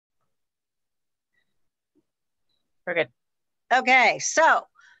We're good. Okay, so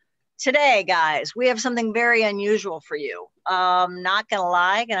today, guys, we have something very unusual for you. Not gonna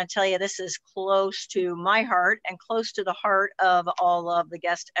lie, gonna tell you this is close to my heart and close to the heart of all of the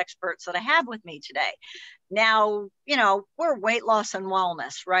guest experts that I have with me today. Now, you know, we're weight loss and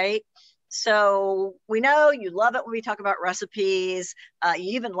wellness, right? So we know you love it when we talk about recipes.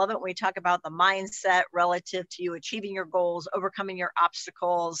 You even love it when we talk about the mindset relative to you achieving your goals, overcoming your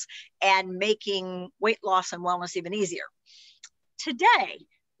obstacles, and making weight loss and wellness even easier. Today,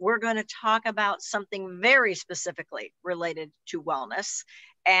 we're going to talk about something very specifically related to wellness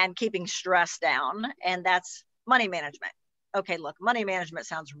and keeping stress down, and that's money management. Okay, look, money management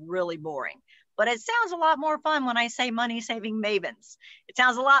sounds really boring, but it sounds a lot more fun when I say money saving mavens. It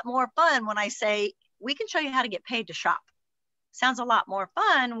sounds a lot more fun when I say we can show you how to get paid to shop. Sounds a lot more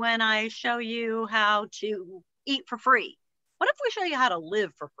fun when I show you how to eat for free. What if we show you how to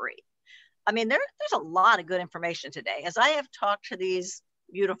live for free? I mean, there's a lot of good information today. As I have talked to these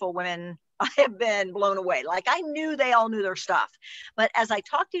beautiful women, I have been blown away. Like, I knew they all knew their stuff. But as I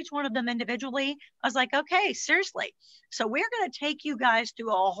talked to each one of them individually, I was like, okay, seriously. So we're going to take you guys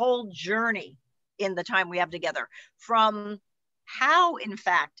through a whole journey in the time we have together, from how, in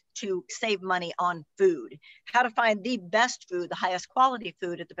fact, to save money on food, how to find the best food, the highest quality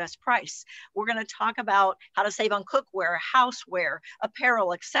food at the best price. We're going to talk about how to save on cookware, houseware,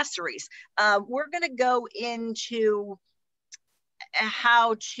 apparel, accessories. We're going to go into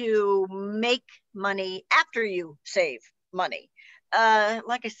how to make money after you save money.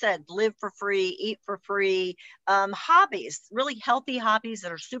 Like I said, live for free, eat for free, hobbies, really healthy hobbies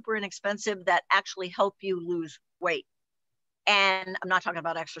that are super inexpensive that actually help you lose weight. And I'm not talking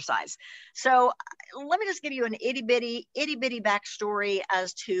about exercise. So let me just give you an itty bitty backstory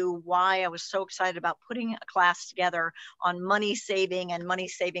as to why I was so excited about putting a class together on money saving, and money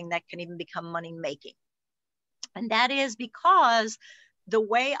saving that can even become money making. And that is because the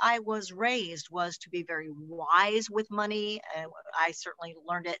way I was raised was to be very wise with money. I certainly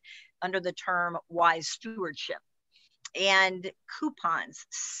learned it under the term wise stewardship. And coupons,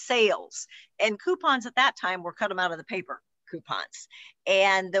 sales, and coupons at that time were cut them out of the paper. Coupons.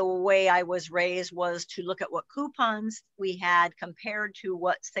 And the way I was raised was to look at what coupons we had compared to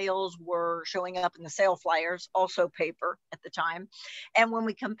what sales were showing up in the sale flyers, also paper at the time. And when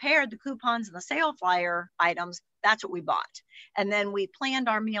we compared the coupons and the sale flyer items, that's what we bought. And then we planned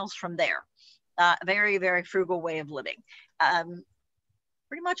our meals from there. Very, very frugal way of living.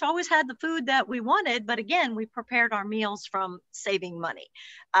 Pretty much always had the food that we wanted, but again, we prepared our meals from saving money.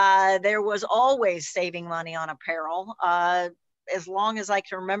 There was always saving money on apparel, as long as I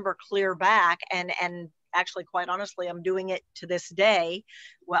can remember clear back, and actually, quite honestly, I'm doing it to this day.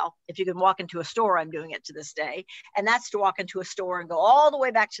 Well, if you can walk into a store, I'm doing it to this day, and that's to walk into a store and go all the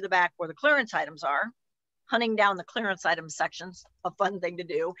way back to the back where the clearance items are, hunting down the clearance items sections, a fun thing to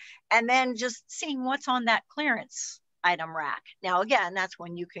do, and then just seeing what's on that clearance item rack. Now, again, that's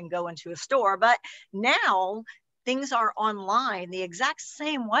when you can go into a store, but now things are online the exact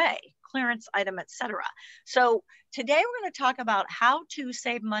same way, clearance item, etc. So today we're going to talk about how to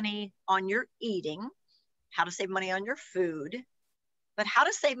save money on your eating, how to save money on your food, but how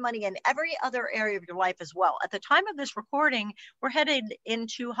to save money in every other area of your life as well. At the time of this recording, we're headed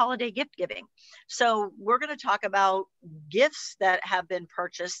into holiday gift giving. So we're going to talk about gifts that have been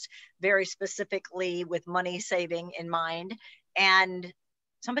purchased very specifically with money saving in mind, and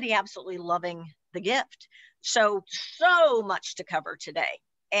somebody absolutely loving the gift. So much to cover today.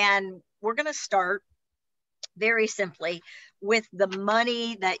 And we're going to start very simply with the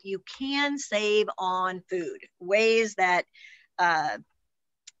money that you can save on food, ways that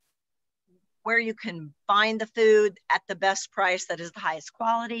where you can find the food at the best price that is the highest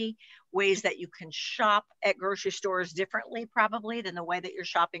quality, ways that you can shop at grocery stores differently probably than the way that you're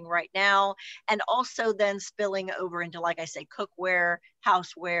shopping right now, and also then spilling over into, like I say, cookware,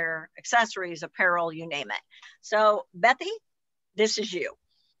 houseware, accessories, apparel, you name it. So Bethy, this is you.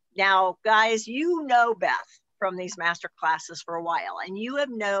 Now, guys, you know Beth from these master classes for a while, and you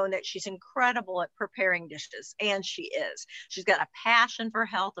have known that she's incredible at preparing dishes, and she is. She's got a passion for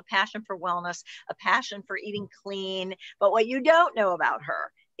health, a passion for wellness, a passion for eating clean. But what you don't know about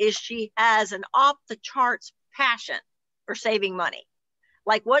her is she has an off the charts passion for saving money.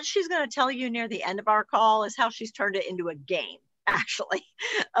 Like, what she's going to tell you near the end of our call is how she's turned it into a game, actually.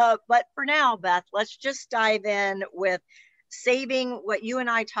 But for now, Beth, let's just dive in with saving. What you and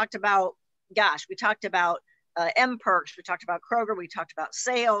I talked about. Gosh, we talked about M-Perks, we talked about Kroger, we talked about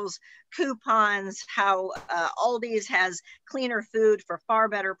sales, coupons, how Aldi's has cleaner food for far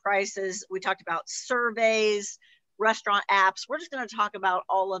better prices. We talked about surveys, restaurant apps. We're just going to talk about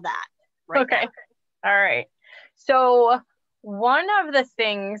all of that right now. All right. So one of the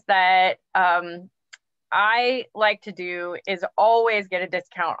things that I like to do is always get a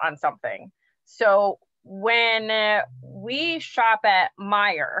discount on something. So when we shop at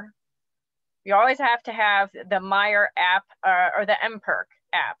Meijer, you always have to have the Meijer app or the MPerk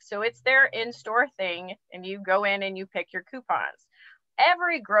app. So it's their in-store thing, and you go in and you pick your coupons.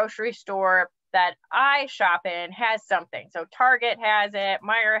 Every grocery store that I shop in has something. So Target has it,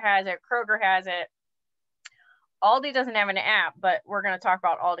 Meijer has it, Kroger has it. Aldi doesn't have an app, but we're going to talk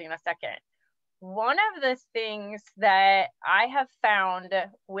about Aldi in a second. One of the things that I have found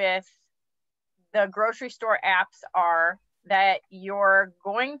with the grocery store apps are that you're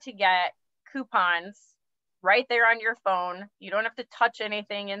going to get coupons right there on your phone. You don't have to touch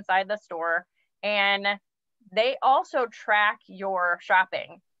anything inside the store. And they also track your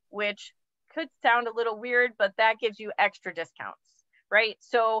shopping, which could sound a little weird, but that gives you extra discounts, right?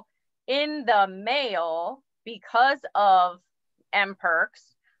 So in the mail, because of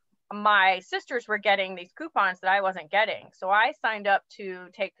MPerks, my sisters were getting these coupons that I wasn't getting. So I signed up to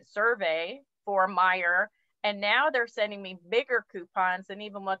take the survey for Meijer, and now they're sending me bigger coupons than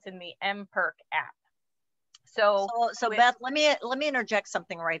even what's in the MPerk app. So Beth, let me interject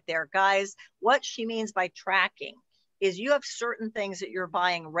something right there, guys. What she means by tracking is you have certain things that you're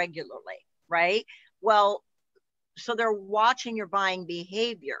buying regularly, right? Well, so they're watching your buying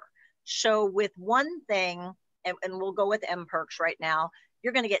behavior. So with one thing, and we'll go with MPerks right now,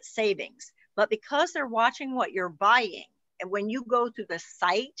 you're going to get savings. But because they're watching what you're buying, and when you go through the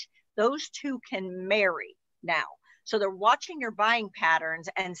site, those two can marry now. So they're watching your buying patterns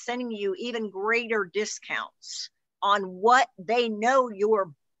and sending you even greater discounts on what they know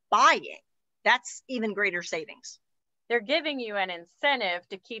you're buying. That's even greater savings. They're giving you an incentive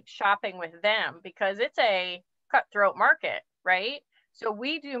to keep shopping with them because it's a cutthroat market, right? So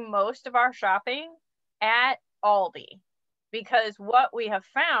we do most of our shopping at Aldi because what we have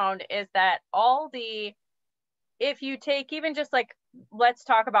found is that Aldi, if you take even just like, let's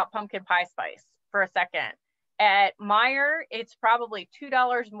talk about pumpkin pie spice for a second. At Meijer, it's probably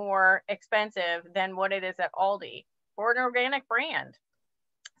 $2 more expensive than what it is at Aldi for an organic brand.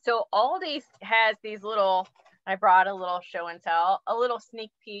 So Aldi has these little, I brought a little show and tell, a little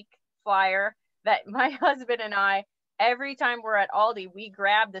sneak peek flyer that my husband and I, every time we're at Aldi, we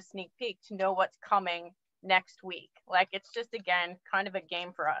grab the sneak peek to know what's coming next week. Like it's just, again, kind of a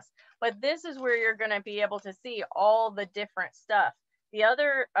game for us. But this is where you're going to be able to see all the different stuff. The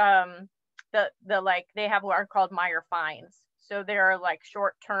other, the like, they have what are called Meijer Finds. So there are like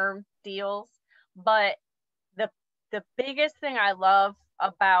short-term deals. But the biggest thing I love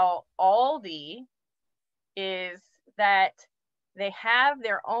about Aldi is that they have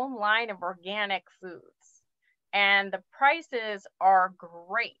their own line of organic foods and the prices are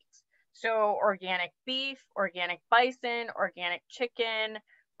great. So organic beef, organic bison, organic chicken,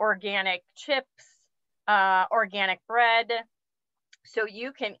 organic chips, organic bread. So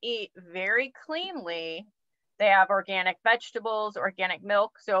you can eat very cleanly. They have organic vegetables, organic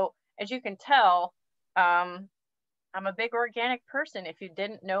milk. So as you can tell, I'm a big organic person if you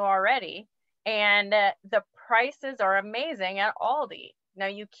didn't know already. And the prices are amazing at Aldi. Now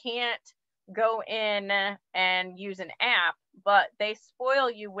you can't go in and use an app, but they spoil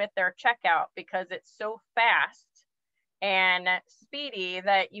you with their checkout because it's so fast and speedy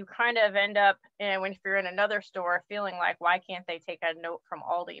that you kind of end up, and when you're in another store, feeling like, why can't they take a note from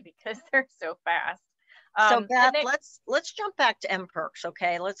Aldi because they're so fast. So Beth, let's jump back to MPerks,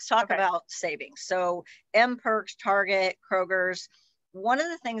 okay? Let's talk about savings. So MPerks, Target, Kroger's. One of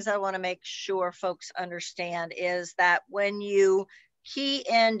the things I want to make sure folks understand is that when you key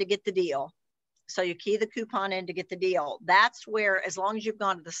in to get the deal, so you key the coupon in to get the deal, that's where, as long as you've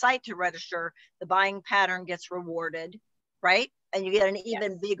gone to the site to register, the buying pattern gets rewarded, right? And you get an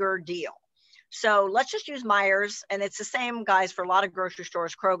even bigger deal. So let's just use Meijer's, and it's the same, guys, for a lot of grocery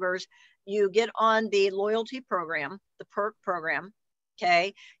stores, Kroger's. You get on the loyalty program, the perk program,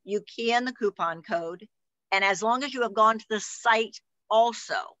 okay? You key in the coupon code, and as long as you have gone to the site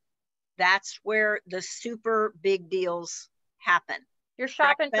also, that's where the super big deals happen. You're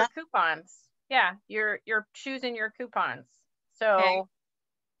shopping for coupons. Yeah, you're choosing your coupons. So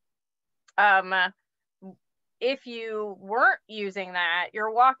if you weren't using that,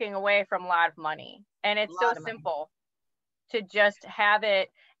 you're walking away from a lot of money. And it's so simple to just have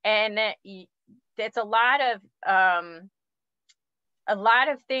it. And it's a lot of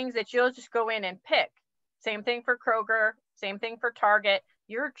things that you'll just go in and pick. Same thing for Kroger, same thing for Target.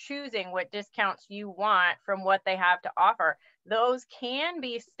 You're choosing what discounts you want from what they have to offer. Those can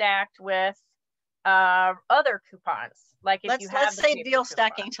be stacked with other coupons. Like if you have let's save deal coupon.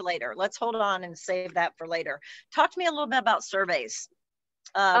 stacking to later. Let's hold on and save that for later. Talk to me a little bit about surveys,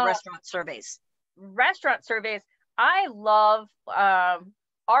 restaurant surveys. Restaurant surveys. I love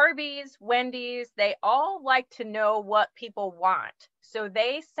Arby's, Wendy's. They all like to know what people want. So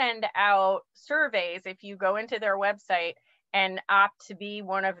they send out surveys. If you go into their website and opt to be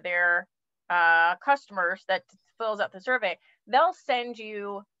one of their customers that fills out the survey, they'll send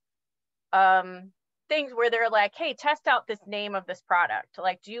you things where they're like, hey, test out this name of this product.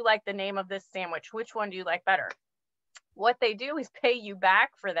 Like, do you like the name of this sandwich? Which one do you like better? What they do is pay you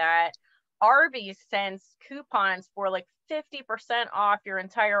back for that. Arby's sends coupons for like 50% off your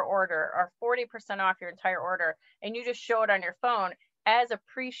entire order or 40% off your entire order. And you just show it on your phone as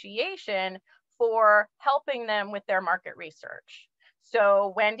appreciation for helping them with their market research.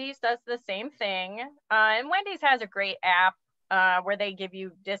 So Wendy's does the same thing. And Wendy's has a great app where they give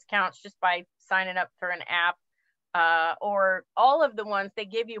you discounts just by signing up for an app. Or all of the ones, they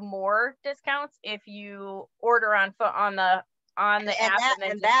give you more discounts if you order on the app.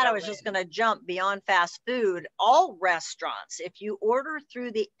 And that I was just going to jump beyond fast food. All restaurants, if you order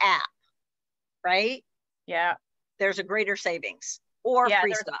through the app, right? Yeah. There's a greater savings or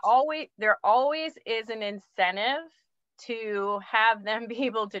free stuff. There always is an incentive to have them be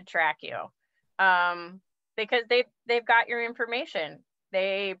able to track you, because they've got your information.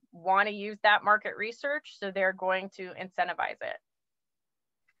 They want to use that market research, so they're going to incentivize it.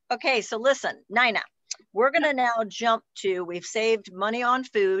 Okay, so listen, Nina, we're going to now jump to, we've saved money on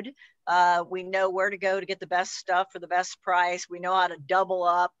food. We know where to go to get the best stuff for the best price. We know how to double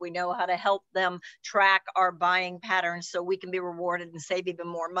up. We know how to help them track our buying patterns so we can be rewarded and save even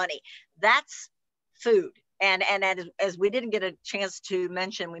more money. That's food. And as we didn't get a chance to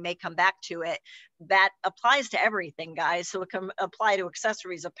mention, we may come back to it, that applies to everything, guys. So it can apply to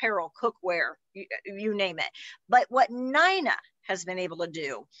accessories, apparel, cookware, you name it. But what Nina has been able to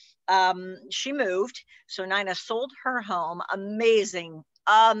do, she moved. So Nina sold her home, amazing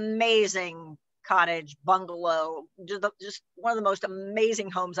cottage bungalow, just one of the most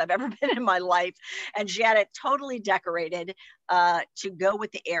amazing homes I've ever been in my life. And she had it totally decorated to go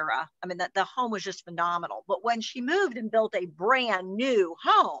with the era. I mean, the home was just phenomenal. But when she moved and built a brand new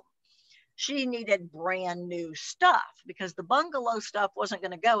home, she needed brand new stuff because the bungalow stuff wasn't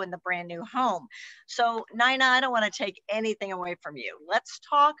going to go in the brand new home. So Nina, I don't want to take anything away from you. Let's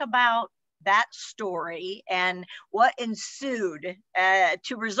talk about that story and what ensued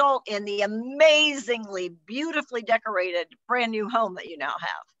to result in the amazingly beautifully decorated brand new home that you now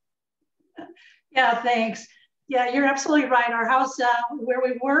have. Yeah, thanks. Yeah, you're absolutely right. Our house where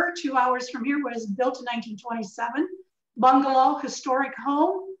we were 2 hours from here was built in 1927. Bungalow, historic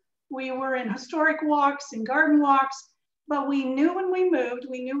home. We were in historic walks and garden walks, but we knew when we moved,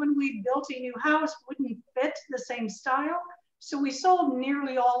 we knew when we built a new house wouldn't fit the same style. So we sold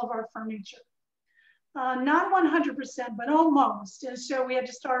nearly all of our furniture. Not 100%, but almost. And so we had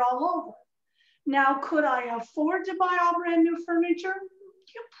to start all over. Now, could I afford to buy all brand new furniture?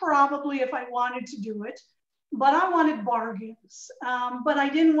 Yeah, probably if I wanted to do it, but I wanted bargains. But I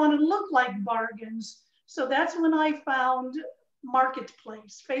didn't want to look like bargains. So that's when I found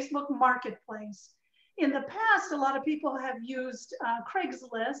Marketplace, Facebook Marketplace. In the past, a lot of people have used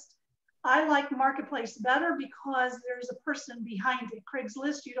Craigslist. I like Marketplace better because there's a person behind it.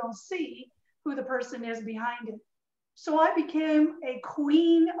 Craigslist, you don't see who the person is behind it. So I became a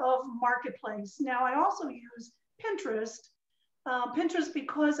queen of Marketplace. Now I also use Pinterest. Pinterest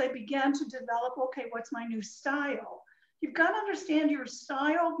because I began to develop, okay, what's my new style? You've got to understand your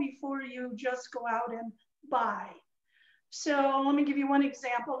style before you just go out and buy. So let me give you one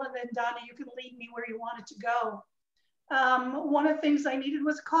example, and then Donna, you can lead me where you want it to go. One of the things I needed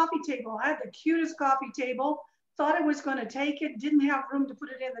was a coffee table. I had the cutest coffee table, thought I was going to take it, didn't have room to put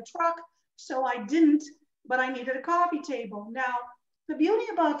it in the truck, so I didn't, but I needed a coffee table. Now, the beauty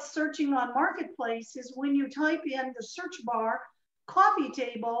about searching on Marketplace is when you type in the search bar, coffee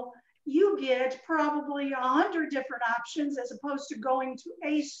table, you get probably 100 different options as opposed to going to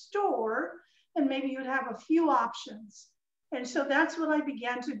a store and maybe you'd have a few options. And so that's what I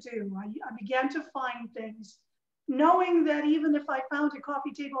began to do. I began to find things, knowing that even if I found a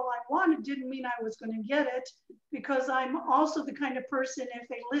coffee table I wanted, didn't mean I was going to get it, because I'm also the kind of person, if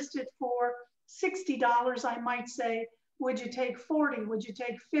they list it for $60, I might say, would you take 40? Would you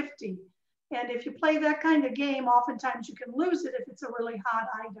take 50? And if you play that kind of game, oftentimes you can lose it if it's a really hot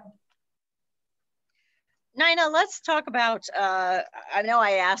item. Nina, let's talk about, I know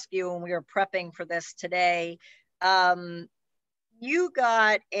I asked you when we were prepping for this today, you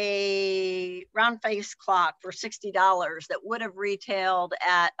got a round face clock for $60 that would have retailed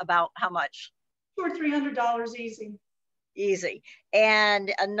at about how much? $200 or $300 easy. Easy.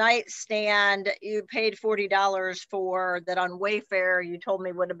 And a nightstand, you paid $40 for that on Wayfair, you told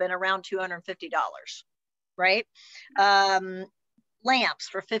me would have been around $250, right? Lamps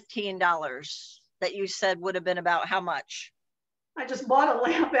for $15 that you said would have been about how much? I just bought a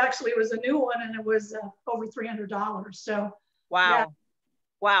lamp. Actually, it was a new one, and it was over $300. So wow. Yeah.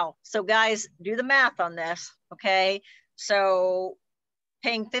 Wow. So guys, do the math on this. Okay. So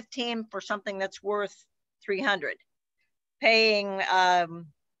paying 15 for something that's worth 300, paying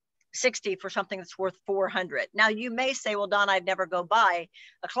 60 for something that's worth 400. Now you may say, well, Don, I'd never go buy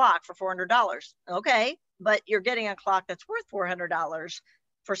a clock for $400. Okay. But you're getting a clock that's worth $400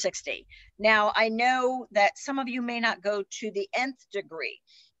 for 60. Now I know that some of you may not go to the nth degree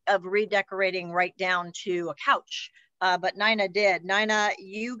of redecorating right down to a couch. But Nina did. Nina,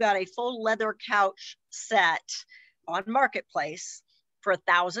 you got a full leather couch set on Marketplace for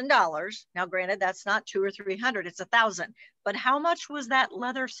 $1,000. Now, granted, that's not $200 or $300, it's $1,000. But how much was that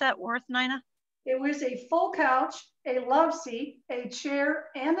leather set worth, Nina? It was a full couch, a love seat, a chair,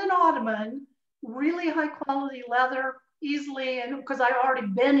 and an ottoman, really high quality leather, easily, and because I've already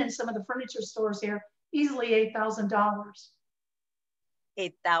been in some of the furniture stores here, easily $8,000.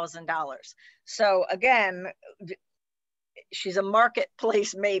 $8,000. So again, she's a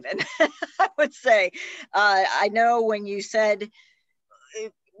marketplace maven, I would say. I know when you said,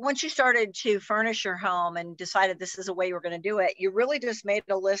 once you started to furnish your home and decided this is a way you were going to do it, you really just made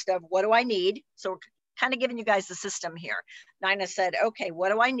a list of what do I need? So we're kind of giving you guys the system here. Nina said, okay, what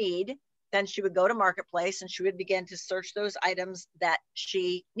do I need? Then she would go to Marketplace and she would begin to search those items that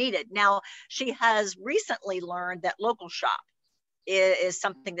she needed. Now, she has recently learned that local shop is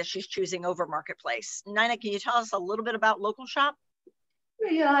something that she's choosing over Marketplace. Nina, can you tell us a little bit about local shop?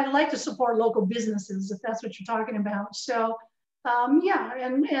 Yeah, I like to support local businesses if that's what you're talking about. So yeah,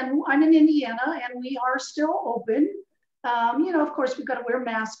 and I'm in Indiana and we are still open. You know, of course, we've got to wear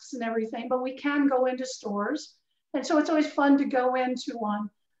masks and everything, but we can go into stores. And so it's always fun to go into one.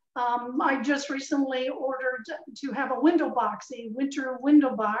 I just recently ordered to have a window box, a winter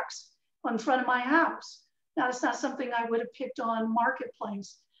window box on front of my house. Now, it's not something I would have picked on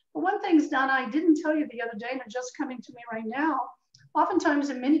Marketplace. But one thing's done, I didn't tell you the other day, and it's just coming to me right now. Oftentimes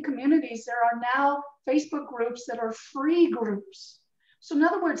in many communities, there are now Facebook groups that are free groups. So in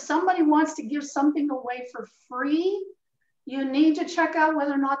other words, somebody wants to give something away for free. You need to check out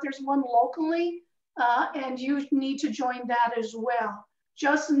whether or not there's one locally, and you need to join that as well.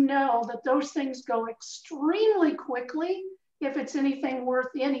 Just know that those things go extremely quickly if it's anything worth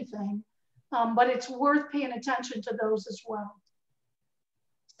anything, but it's worth paying attention to those as well.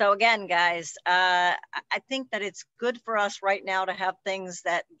 So again, guys, I think that it's good for us right now to have things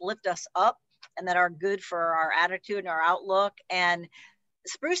that lift us up and that are good for our attitude and our outlook. And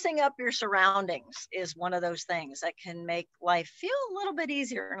sprucing up your surroundings is one of those things that can make life feel a little bit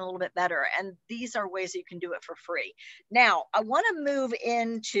easier and a little bit better. And these are ways that you can do it for free. Now, I want to move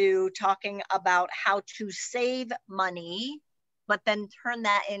into talking about how to save money, but then turn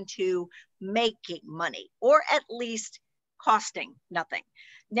that into making money, or at least costing nothing.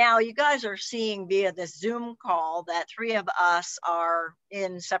 Now, you guys are seeing via this Zoom call that three of us are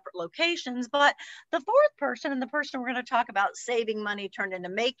in separate locations, but the fourth person, and the person we're going to talk about saving money turned into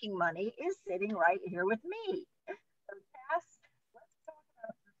making money, is sitting right here with me. So, Cass, let's talk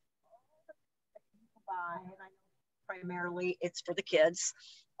about all the things that you buy, and I know primarily it's for the kids,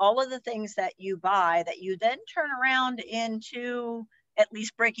 all of the things that you buy that you then turn around into at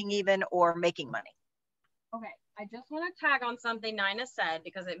least breaking even or making money. Okay, I just want to tag on something Nina said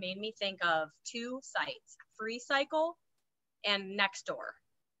because it made me think of two sites, FreeCycle and Nextdoor.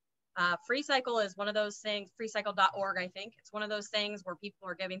 FreeCycle is one of those things, freecycle.org, I think. It's one of those things where people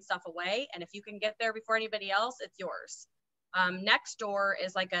are giving stuff away, and if you can get there before anybody else, it's yours. Nextdoor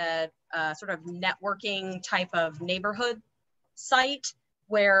is like a sort of networking type of neighborhood site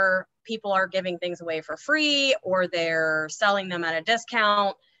where people are giving things away for free or they're selling them at a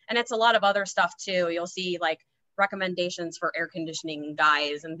discount. And it's a lot of other stuff too. You'll see like recommendations for air conditioning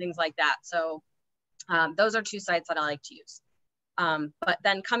guys and things like that. So those are two sites that I like to use. But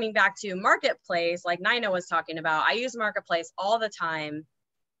then coming back to Marketplace, like Nina was talking about, I use Marketplace all the time,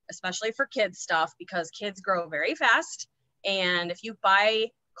 especially for kids stuff, because kids grow very fast. And if you buy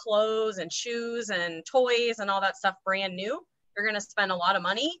clothes and shoes and toys and all that stuff brand new, you're going to spend a lot of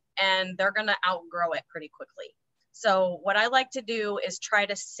money and they're going to outgrow it pretty quickly. So what I like to do is try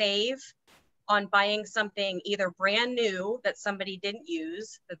to save on buying something either brand new that somebody didn't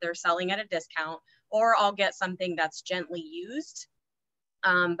use, that they're selling at a discount, or I'll get something that's gently used,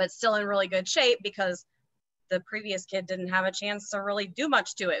 but still in really good shape because the previous kid didn't have a chance to really do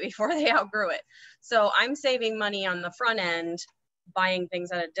much to it before they outgrew it. So I'm saving money on the front end, buying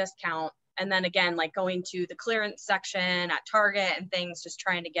things at a discount. And then again, like going to the clearance section at Target and things, just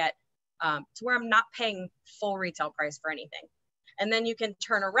trying to get to where I'm not paying full retail price for anything. And then you can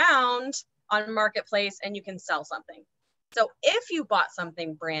turn around on Marketplace and you can sell something. So if you bought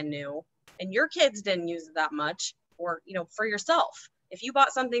something brand new and your kids didn't use it that much, or, you know, for yourself, if you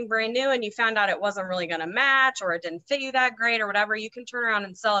bought something brand new and you found out it wasn't really going to match or it didn't fit you that great or whatever, you can turn around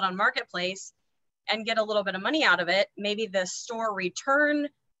and sell it on Marketplace and get a little bit of money out of it. Maybe the store return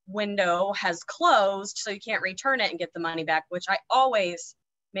window has closed, so you can't return it and get the money back, which I always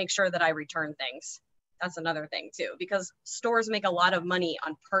make sure that I return things. That's another thing too, because stores make a lot of money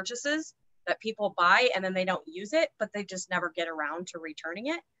on purchases that people buy and then they don't use it, but they just never get around to returning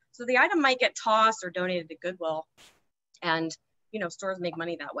it. So the item might get tossed or donated to Goodwill, and you know, stores make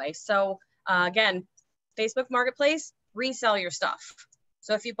money that way. So again, Facebook Marketplace, resell your stuff.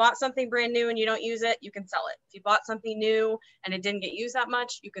 So if you bought something brand new and you don't use it, you can sell it. If you bought something new and it didn't get used that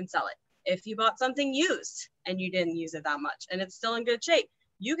much, you can sell it. If you bought something used and you didn't use it that much and it's still in good shape,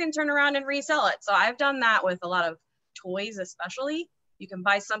 you can turn around and resell it. So I've done that with a lot of toys, especially. You can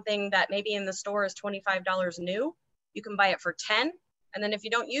buy something that maybe in the store is $25 new. You can buy it for $10. And then if you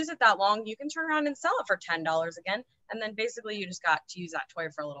don't use it that long, you can turn around and sell it for $10 again. And then basically you just got to use that toy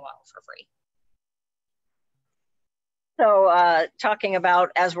for a little while for free. So talking about,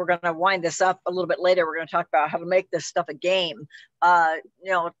 as we're going to wind this up a little bit later, we're going to talk about how to make this stuff a game. You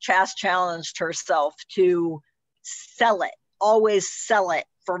know, Chas challenged herself to sell it, always sell it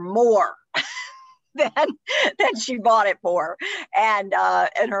for more than she bought it for. And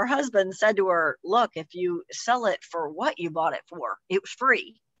her husband said to her, look, if you sell it for what you bought it for, it was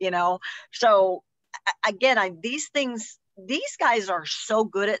free, you know? So again, these guys are so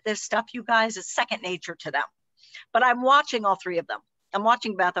good at this stuff, you guys, it's second nature to them. But I'm watching all three of them. I'm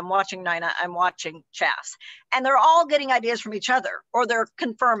watching Beth, I'm watching Nina, I'm watching Chas. And they're all getting ideas from each other, or they're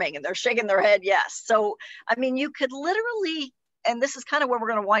confirming and they're shaking their head yes. So, I mean, you could literally, and this is kind of where we're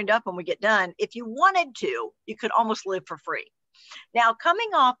going to wind up when we get done, if you wanted to, you could almost live for free. Now, coming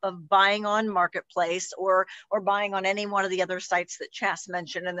off of buying on Marketplace or buying on any one of the other sites that Chas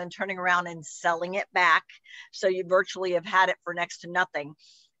mentioned, and then turning around and selling it back, so you virtually have had it for next to nothing,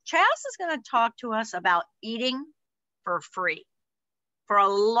 Chas is going to talk to us about eating for free. For a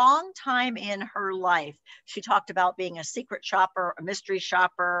long time in her life, she talked about being a secret shopper, a mystery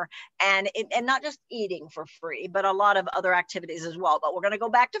shopper, and not just eating for free, but a lot of other activities as well. But we're going to go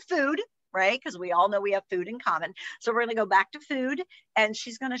back to food, right? Because we all know we have food in common. So we're going to go back to food, and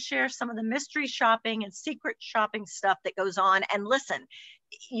she's going to share some of the mystery shopping and secret shopping stuff that goes on. And listen,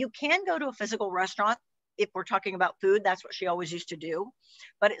 you can go to a physical restaurant. If we're talking about food, that's what she always used to do,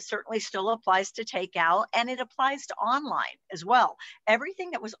 but it certainly still applies to takeout, and it applies to online as well.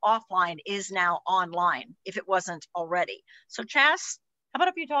 Everything that was offline is now online, if it wasn't already. So Chas, how about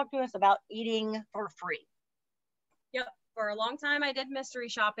if you talk to us about eating for free? Yep, for a long time I did mystery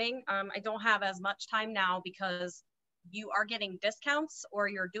shopping. I don't have as much time now because you are getting discounts, or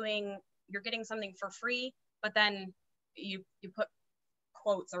you're getting something for free, but then you put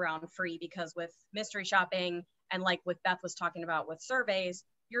quotes around free, because with mystery shopping, and like what Beth was talking about with surveys,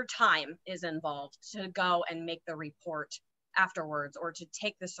 your time is involved to go and make the report afterwards, or to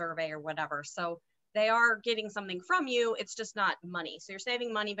take the survey or whatever. So they are getting something from you. It's just not money. So you're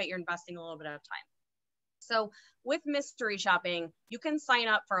saving money, but you're investing a little bit of time. So with mystery shopping, you can sign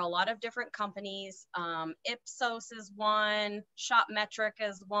up for a lot of different companies. Ipsos is one, Shopmetric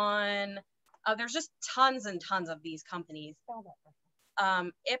is one. There's just tons and tons of these companies.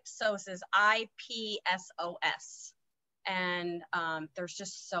 Ipsos is IPSOS, and there's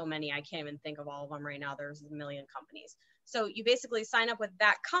just so many. I can't even think of all of them right now. There's a million companies. So you basically sign up with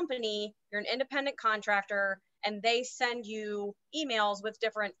that company. You're an independent contractor, and they send you emails with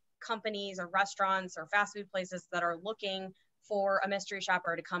different companies or restaurants or fast food places that are looking for a mystery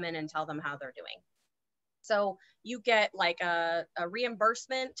shopper to come in and tell them how they're doing. So you get like a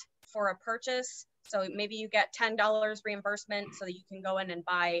reimbursement for a purchase. So maybe you get $10 reimbursement so that you can go in and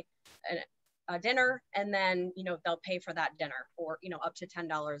buy a dinner, and then, you know, they'll pay for that dinner, or, you know, up to $10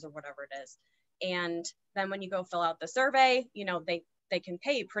 or whatever it is. And then when you go fill out the survey, you know, they can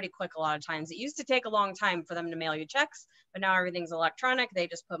pay you pretty quick a lot of times. It used to take a long time for them to mail you checks, but now everything's electronic. They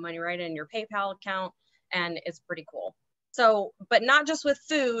just put money right in your PayPal account, and it's pretty cool. So, but not just with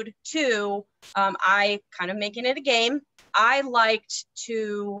food too. I kind of making it a game. I liked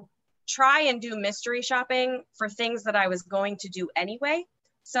to try and do mystery shopping for things that I was going to do anyway.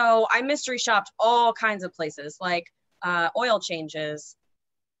 So I mystery shopped all kinds of places, like oil changes,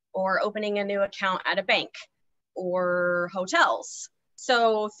 or opening a new account at a bank. or hotels.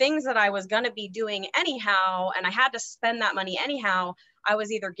 So things that I was going to be doing anyhow, and I had to spend that money anyhow, I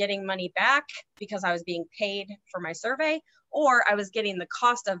was either getting money back because I was being paid for my survey, or I was getting the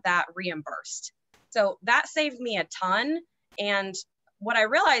cost of that reimbursed. So that saved me a ton. And what I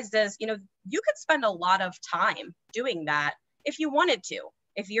realized is, you know, you could spend a lot of time doing that if you wanted to.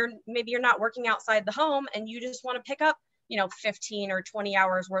 If maybe you're not working outside the home and you just want to pick up, you know, 15 or 20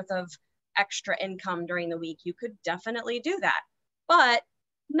 hours worth of extra income during the week, you could definitely do that. But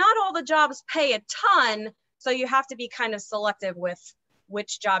not all the jobs pay a ton. So you have to be kind of selective with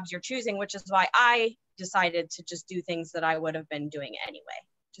which jobs you're choosing, which is why I decided to just do things that I would have been doing anyway,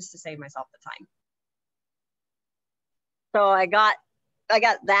 just to save myself the time. So I got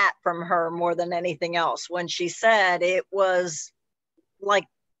that from her more than anything else when she said it was like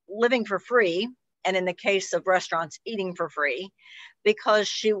living for free, and in the case of restaurants, eating for free, because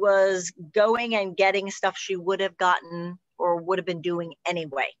she was going and getting stuff she would have gotten or would have been doing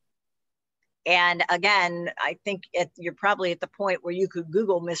anyway. And again, I think you're probably at the point where you could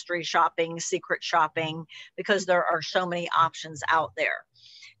Google mystery shopping, secret shopping, because there are so many options out there.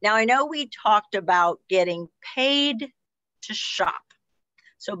 Now, I know we talked about getting paid to shop.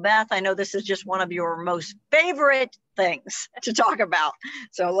 So Beth, I know this is just one of your most favorite things to talk about.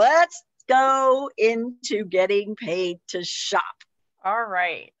 So let's go into getting paid to shop. All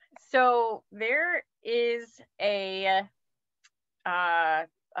right. So there is a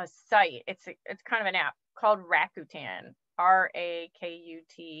site. It's kind of an app called Rakuten, Rakutan,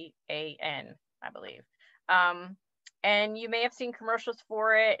 I believe. And you may have seen commercials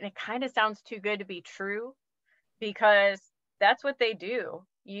for it, and it kind of sounds too good to be true, because that's what they do.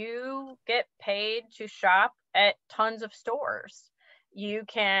 You get paid to shop at tons of stores. You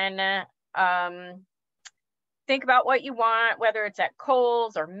can think about what you want, whether it's at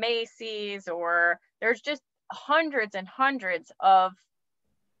Kohl's or Macy's, or there's just hundreds and hundreds of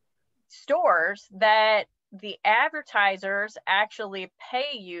stores that the advertisers actually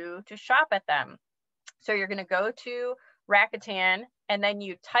pay you to shop at them. So you're going to go to Rakuten, and then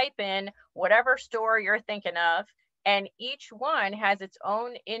you type in whatever store you're thinking of, and each one has its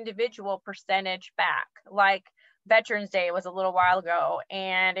own individual percentage back. Like Veterans Day was a little while ago,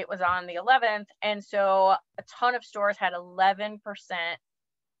 and it was on the 11th, and so a ton of stores had 11%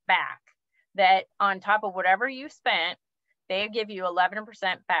 back. That on top of whatever you spent, they give you 11%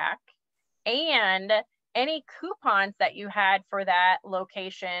 back. And any coupons that you had for that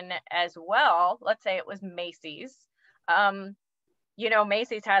location as well, let's say it was Macy's, you know,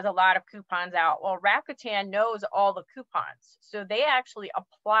 Macy's has a lot of coupons out. Well, Rakuten knows all the coupons, so they actually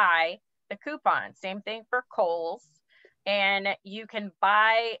apply the coupons. Same thing for Kohl's, and you can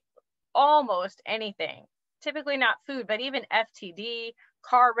buy almost anything, typically not food, but even FTD,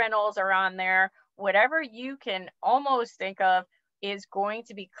 car rentals are on there. Whatever you can almost think of is going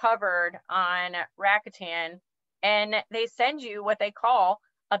to be covered on Rakuten, and they send you what they call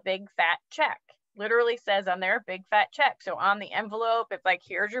a big fat check. Literally says on there, big fat check. So on the envelope, it's like,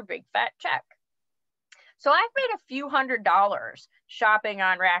 here's your big fat check. So I've made a few $100s shopping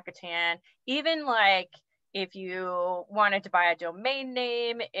on Rakuten. Even like if you wanted to buy a domain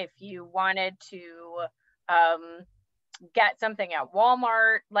name, if you wanted to get something at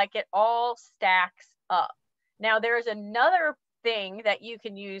Walmart, like it all stacks up. Now there's another thing that you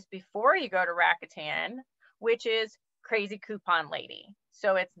can use before you go to Rakuten, which is Crazy Coupon Lady.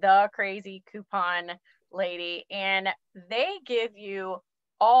 So it's the Crazy Coupon Lady, and they give you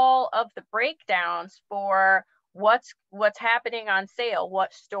all of the breakdowns for what's happening on sale,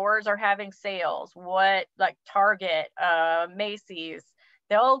 what stores are having sales, what, like Target, Macy's.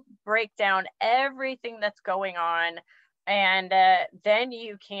 They'll break down everything that's going on, and then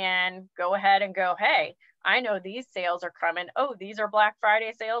you can go ahead and go, hey, I know these sales are coming. Oh, these are Black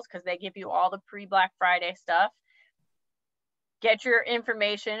Friday sales, because they give you all the pre-Black Friday stuff. Get your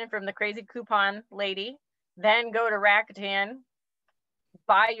information from the Crazy Coupon Lady, then go to Rakuten,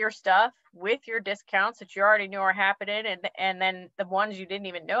 buy your stuff with your discounts that you already knew are happening, and then the ones you didn't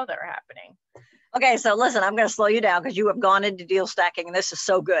even know that are happening. Okay, so listen, I'm going to slow you down because you have gone into deal stacking, and this is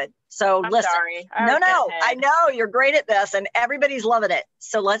so good. So I'm listen, sorry. No, I know you're great at this, and everybody's loving it.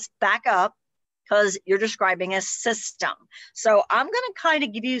 So let's back up, because you're describing a system. So I'm going to kind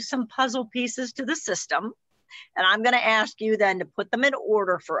of give you some puzzle pieces to the system, and I'm going to ask you then to put them in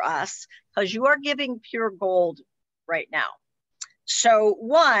order for us, because you are giving pure gold right now. So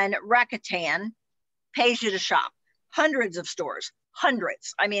one, Rakuten pays you to shop hundreds of stores,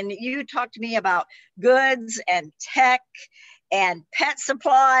 hundreds. I mean, you talk to me about goods and tech and pet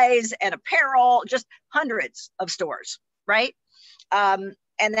supplies and apparel, just hundreds of stores, right? And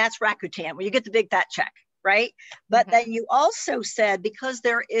that's Rakuten, when you get the big fat check. right? But then you also said, because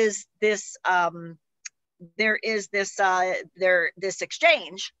there is this this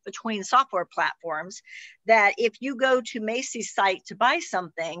exchange between software platforms, that if you go to Macy's site to buy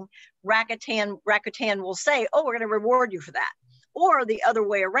something, Rakuten will say, oh, we're going to reward you for that. Or the other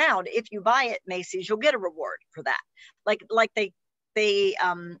way around, if you buy at Macy's, you'll get a reward for that. Like they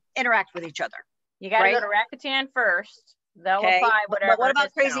interact with each other. You got to go to Rakuten first. They'll apply whatever. But what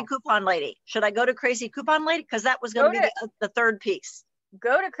about Crazy Coupon Lady? Should I go to Crazy Coupon Lady? Because that was going to be the third piece.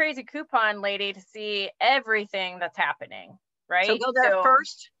 Go to Crazy Coupon Lady to see everything that's happening, right? So go there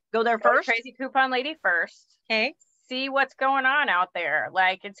first. Go there first. Crazy Coupon Lady first. Okay. See what's going on out there.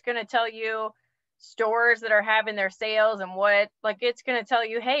 Like, it's going to tell you stores that are having their sales and what, like, it's going to tell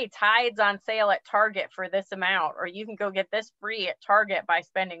you, hey, Tide's on sale at Target for this amount, or you can go get this free at Target by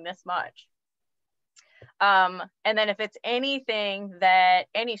spending this much. And then if it's anything that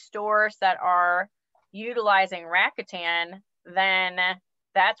any stores that are utilizing Rakuten, then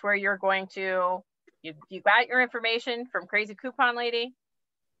that's where you're going to, you got your information from Crazy Coupon Lady,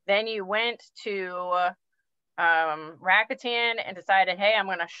 then you went to Rakuten and decided, hey, I'm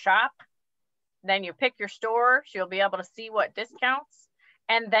going to shop. Then you pick your store, so you'll be able to see what discounts,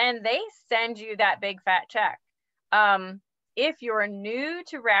 and then they send you that big fat check. If you're new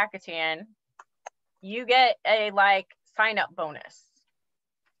to Rakuten, you get a like sign up bonus.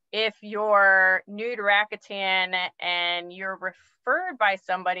 If you're new to Rakuten and you're referred by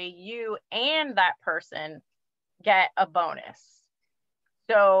somebody, you and that person get a bonus.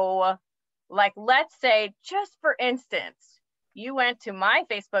 So, like, let's say, just for instance, you went to my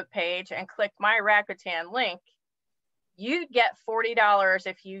Facebook page and clicked my Rakuten link, you'd get $40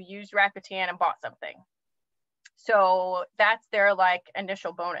 if you used Rakuten and bought something. So that's their like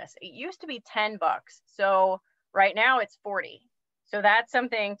initial bonus. It used to be $10. So right now it's 40. So that's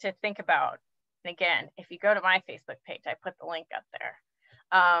something to think about. And again, if you go to my Facebook page, I put the link up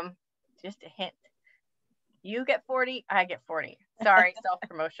there. Just a hint. You get 40, I get 40. Sorry,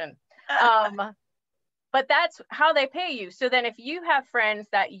 self-promotion. But that's how they pay you. So then if you have friends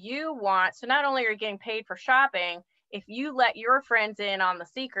that you want, so not only are you getting paid for shopping, if you let your friends in on the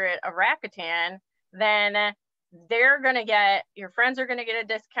secret of Rakuten, then they're going to get, your friends are going to get a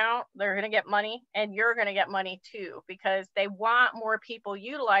discount, they're going to get money, and you're going to get money too, because they want more people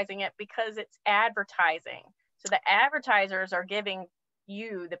utilizing it because it's advertising. So the advertisers are giving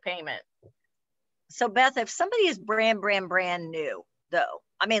you the payment. So Beth, if somebody is brand new though,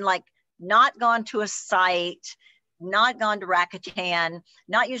 I mean, like, not gone to a site, not gone to Rakuten,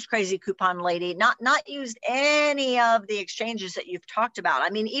 not used Crazy Coupon Lady, not used any of the exchanges that you've talked about.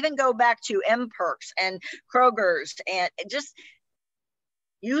 I mean, even go back to M-Perks and Kroger's, and just,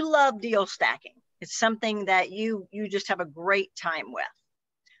 you love deal stacking. It's something that you just have a great time with.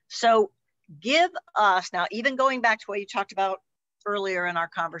 So give us, now even going back to what you talked about earlier in our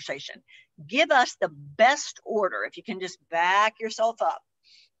conversation, give us the best order. If you can just back yourself up,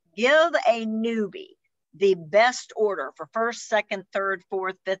 give a newbie the best order for first, second, third,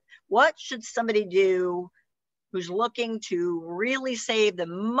 fourth, fifth. What should somebody do who's looking to really save the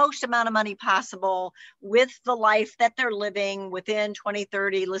most amount of money possible with the life that they're living within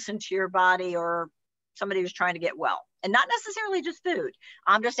 2030, listen to your body, or somebody who's trying to get well? And not necessarily just food.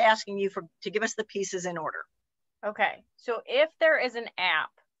 I'm just asking you to give us the pieces in order. Okay. So if there is an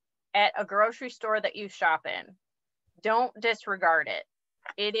app at a grocery store that you shop in, don't disregard it.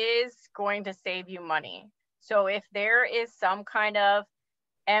 It is going to save you money. So if there is some kind of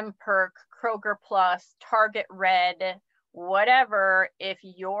M-Perk, Kroger Plus, Target Red, whatever, if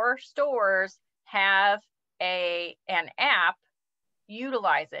your stores have an app,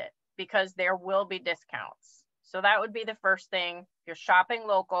 utilize it, because there will be discounts. So that would be the first thing. If you're shopping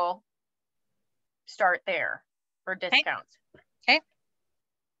local, start there for discounts. Okay.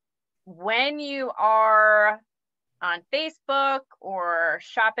 When you are on Facebook or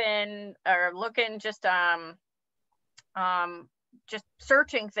shopping or looking, just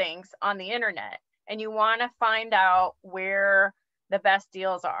searching things on the internet, and you want to find out where the best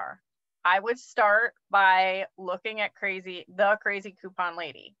deals are, I would start by looking at the Crazy Coupon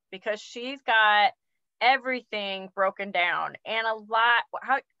Lady, because she's got everything broken down, and a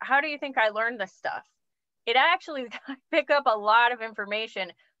lot. How do you think I learned this stuff? It actually pick up a lot of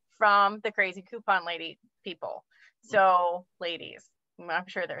information from the Crazy Coupon Lady people. So ladies, I'm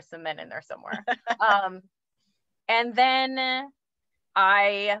sure there's some men in there somewhere. And then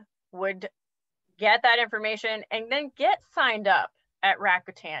I would get that information and then get signed up at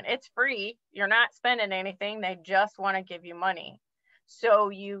Rakuten. It's free. You're not spending anything. They just want to give you money so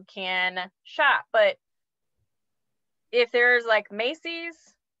you can shop. But if there's like Macy's,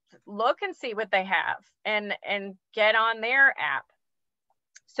 look and see what they have and get on their app.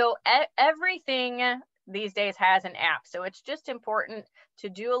 So everything these days has an app. So it's just important to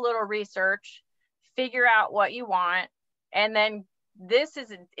do a little research, figure out what you want. And then this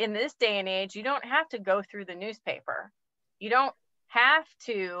is, in this day and age, you don't have to go through the newspaper. You don't have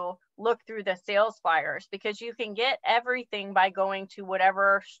to look through the sales flyers, because you can get everything by going to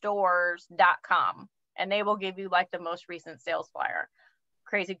whateverstores.com, and they will give you like the most recent sales flyer.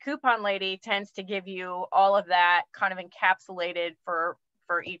 Crazy Coupon Lady tends to give you all of that kind of encapsulated for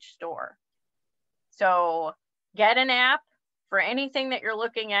each store. So get an app for anything that you're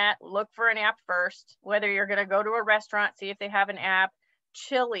looking at. Look for an app first, whether you're going to go to a restaurant, see if they have an app.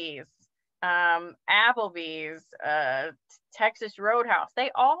 Chili's, Applebee's, Texas Roadhouse,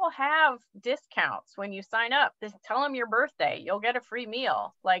 they all have discounts when you sign up. Just tell them your birthday, you'll get a free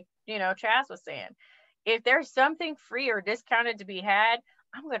meal. Like, you know, Chaz was saying, if there's something free or discounted to be had,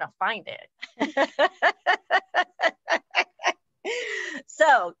 I'm going to find it.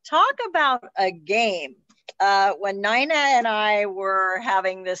 So talk about a game. When Nina and I were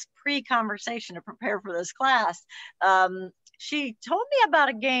having this pre-conversation to prepare for this class, she told me about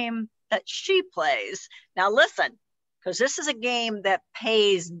a game that she plays. Now listen, because this is a game that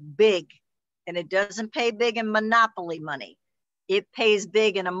pays big, and it doesn't pay big in Monopoly money. It pays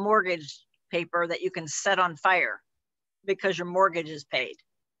big in a mortgage paper that you can set on fire because your mortgage is paid.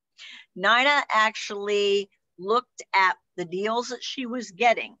 Nina actually looked at the deals that she was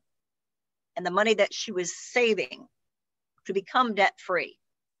getting and the money that she was saving to become debt free.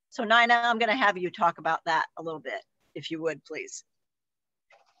 So Nina, I'm going to have you talk about that a little bit, if you would, please.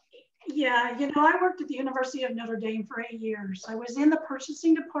 Yeah, you know, I worked at the University of Notre Dame for 8 years. I was in the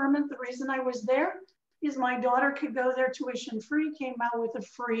purchasing department. The reason I was there is my daughter could go there tuition free, came out with a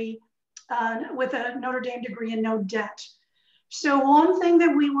free, with a Notre Dame degree and no debt. So one thing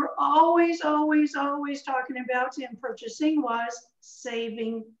that we were always talking about in purchasing was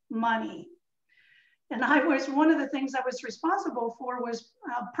saving money. And one of the things I was responsible for was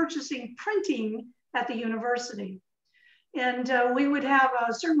purchasing printing at the university. And we would have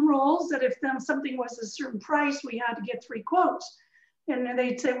certain rules that if something was a certain price, we had to get 3 quotes. And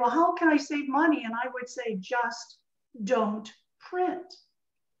they'd say, well, how can I save money? And I would say, just don't print.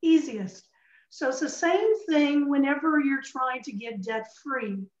 Easiest. So it's the same thing whenever you're trying to get debt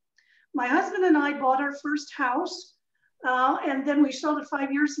free. My husband and I bought our first house, and then we sold it 5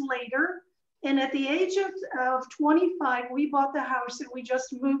 years later. And at the age of 25, we bought the house that we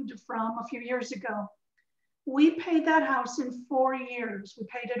just moved from a few years ago. We paid that house in 4 years. We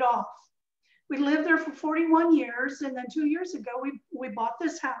paid it off. We lived there for 41 years. And then 2 years ago, we bought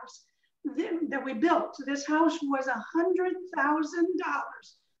this house that we built. This house was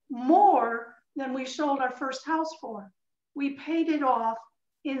 $100,000 more than we sold our first house for. We paid it off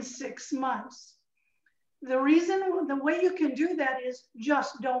in 6 months. The way you can do that is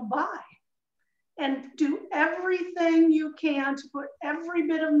just don't buy, and do everything you can to put every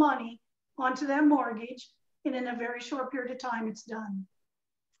bit of money onto that mortgage. And in a very short period of time, it's done.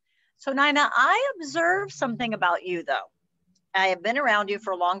 So Nina, I observed something about you though. I have been around you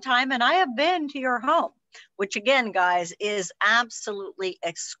for a long time, and I have been to your home, which again, guys, is absolutely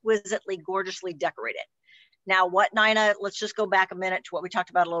exquisitely, gorgeously decorated. Now, what Nina, let's just go back a minute to what we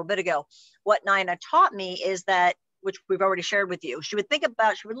talked about a little bit ago. What Nina taught me is that, which we've already shared with you, she would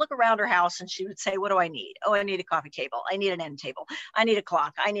look around her house and she would say, what do I need? Oh, I need a coffee table. I need an end table. I need a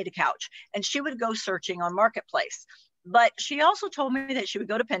clock. I need a couch. And she would go searching on Marketplace. But she also told me that she would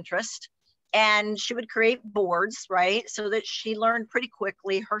go to Pinterest and she would create boards, right? So that she learned pretty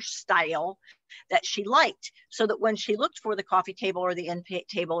quickly her style that she liked, so that when she looked for the coffee table or the end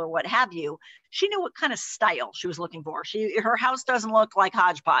table or what have you, she knew what kind of style she was looking for. Her house doesn't look like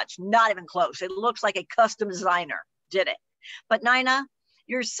hodgepodge, not even close. It looks like a custom designer did it. But Nina,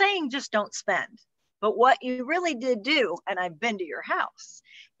 you're saying just don't spend. But what you really did do, and I've been to your house,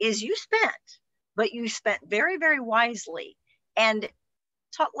 is you spent, but you spent very, very wisely. And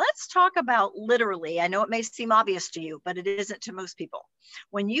let's talk about literally, I know it may seem obvious to you, but it isn't to most people.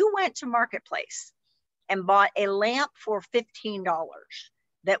 When you went to Marketplace and bought a lamp for $15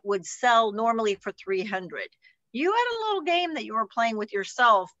 that would sell normally for $300, you had a little game that you were playing with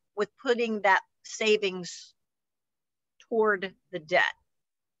yourself with putting that savings toward the debt.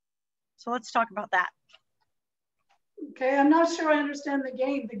 So let's talk about that. Okay, I'm not sure I understand the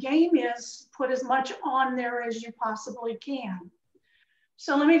game. The game is put as much on there as you possibly can.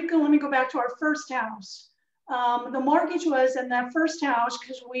 So let me go back to our first house. The mortgage was in that first house,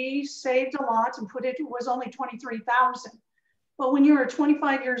 because we saved a lot and it was only $23,000. But when you're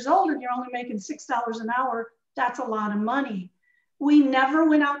 25 years old and you're only making $6 an hour, that's a lot of money. We never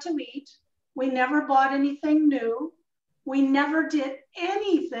went out to eat. We never bought anything new. We never did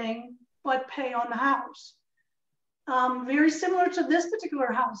anything but pay on the house. Very similar to this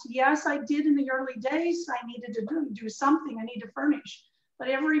particular house. Yes, I did in the early days. I needed to do something. I need to furnish. But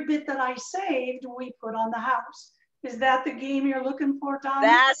every bit that I saved, we put on the house. Is that the game you're looking for, Donna?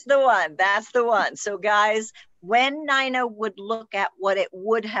 That's the one. That's the one. So guys, when Nina would look at what it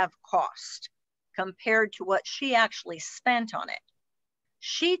would have cost compared to what she actually spent on it,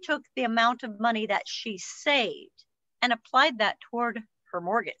 she took the amount of money that she saved and applied that toward her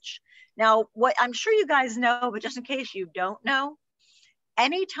mortgage. Now, what I'm sure you guys know, but just in case you don't know,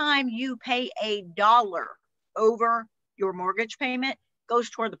 anytime you pay $1 over your mortgage payment, goes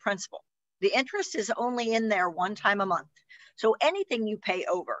toward the principal. The interest is only in there one time a month. So anything you pay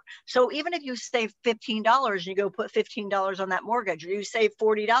over. So even if you save $15, you go put $15 on that mortgage, or you save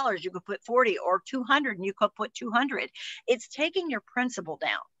 $40, you could put 40, or 200 and you could put 200. It's taking your principal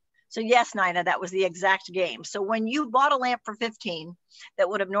down. So yes, Nina, that was the exact game. So when you bought a lamp for 15, that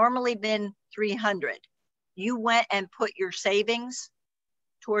would have normally been 300, you went and put your savings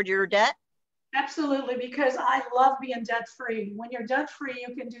toward your debt? Absolutely, because I love being debt-free. When you're debt-free,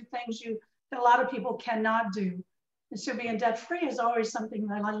 you can do things that a lot of people cannot do. And so being debt-free is always something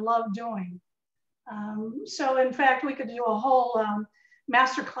that I love doing. So in fact, we could do a whole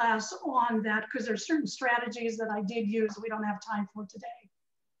masterclass on that, because there's certain strategies that I did use we don't have time for today.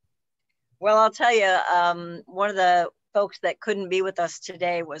 Well, I'll tell you, one of the folks that couldn't be with us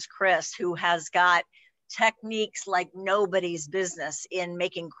today was Chris, who has got techniques like nobody's business in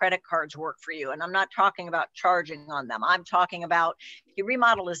making credit cards work for you. And I'm not talking about charging on them. I'm talking about, he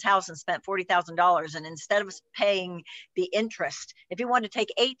remodeled his house and spent $40,000. And instead of paying the interest, if he wanted to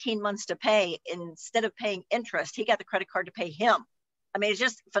take 18 months to pay, instead of paying interest, he got the credit card to pay him. I mean, it's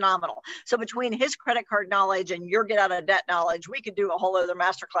just phenomenal. So between his credit card knowledge and your get out of debt knowledge, we could do a whole other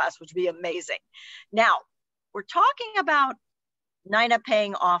masterclass, which would be amazing. Now, we're talking about Nina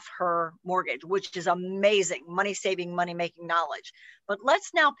paying off her mortgage, which is amazing, money saving, money making knowledge. But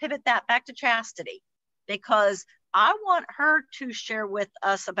let's now pivot that back to Chastity, because I want her to share with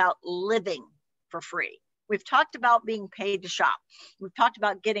us about living for free. We've talked about being paid to shop. We've talked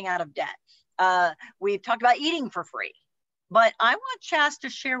about getting out of debt. We've talked about eating for free. But I want Chas to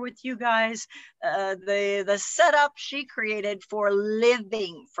share with you guys the setup she created for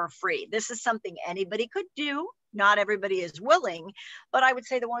living for free. This is something anybody could do. Not everybody is willing, but I would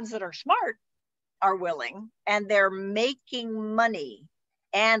say the ones that are smart are willing, and they're making money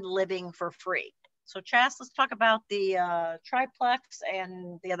and living for free. So Chas, let's talk about the triplex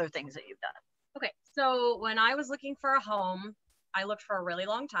and the other things that you've done. Okay, so when I was looking for a home, I looked for a really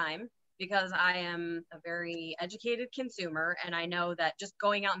long time, because I am a very educated consumer, and I know that just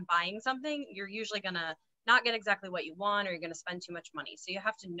going out and buying something, you're usually gonna not get exactly what you want, or you're gonna spend too much money. So you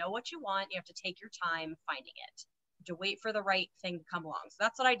have to know what you want. You have to take your time finding it, to wait for the right thing to come along. So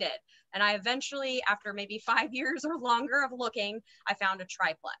that's what I did. And I eventually, after maybe 5 years or longer of looking, I found a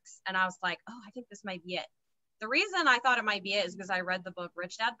triplex. And I was like, oh, I think this might be it. The reason I thought it might be it is because I read the book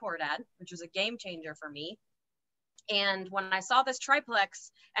Rich Dad Poor Dad, which was a game changer for me. And when I saw this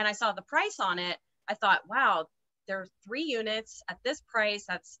triplex and I saw the price on it, I thought, wow, there are 3 units at this price.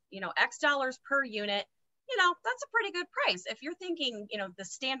 That's, X dollars per unit. That's a pretty good price. If you're thinking, the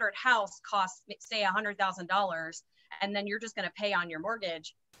standard house costs, say, $100,000, and then you're just going to pay on your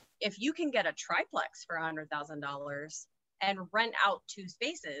mortgage. If you can get a triplex for $100,000 and rent out 2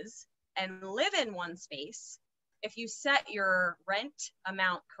 spaces and live in 1 space, if you set your rent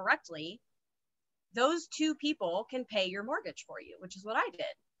amount correctly, those 2 people can pay your mortgage for you, which is what I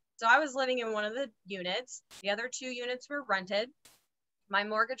did. So I was living in one of the units. The other 2 units were rented. My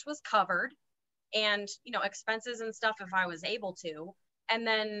mortgage was covered, and, expenses and stuff if I was able to. And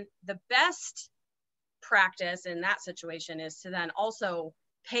then the best practice in that situation is to then also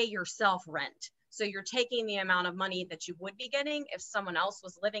pay yourself rent. So you're taking the amount of money that you would be getting if someone else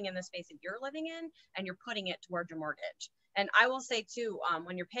was living in the space that you're living in, and you're putting it toward your mortgage. And I will say too,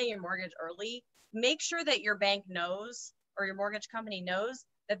 when you're paying your mortgage early, make sure that your bank knows, or your mortgage company knows,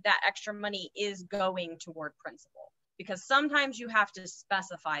 that that extra money is going toward principal, because sometimes you have to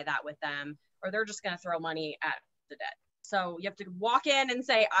specify that with them, or they're just going to throw money at the debt. So you have to walk in and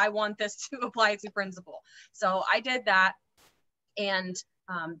say, I want this to apply to principal. So I did that. And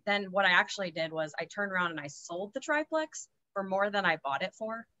then what I actually did was I turned around and I sold the triplex for more than I bought it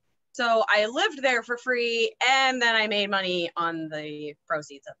for. So I lived there for free, and then I made money on the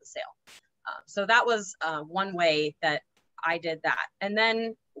proceeds of the sale. So that was one way that I did that. And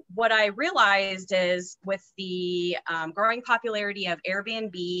then what I realized is, with the growing popularity of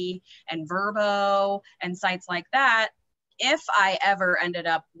Airbnb and Vrbo and sites like that, if I ever ended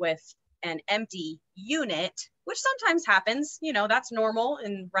up with an empty unit, which sometimes happens, you know, that's normal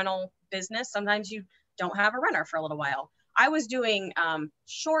in rental business. Sometimes you don't have a renter for a little while. I was doing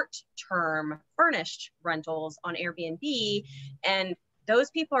short-term furnished rentals on Airbnb, and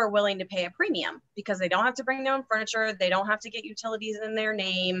those people are willing to pay a premium because they don't have to bring their own furniture. They don't have to get utilities in their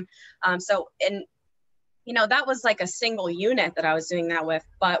name. And you know, that was like a single unit that I was doing that with.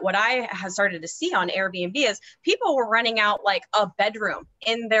 But what I had started to see on Airbnb is people were renting out like a bedroom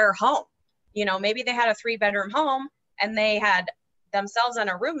in their home. You know, maybe they had a 3-bedroom home and they had themselves and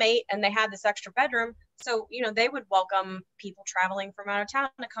a roommate and they had this extra bedroom. So, you know, they would welcome people traveling from out of town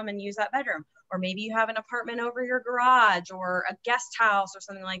to come and use that bedroom. Or maybe you have an apartment over your garage or a guest house or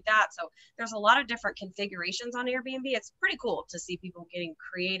something like that. So there's a lot of different configurations on Airbnb. It's pretty cool to see people getting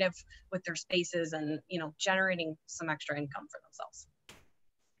creative with their spaces and, you know, generating some extra income for themselves.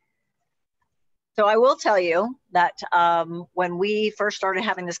 So I will tell you that when we first started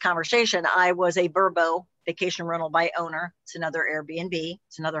having this conversation, I was a Vrbo, vacation rental by owner. It's another Airbnb.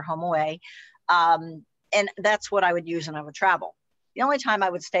 It's another home away. And that's what I would use when I would travel. The only time I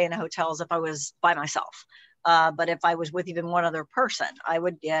would stay in a hotel is if I was by myself. But if I was with even one other person, I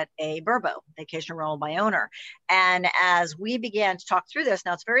would get a Vrbo, vacation rental by owner. And as we began to talk through this,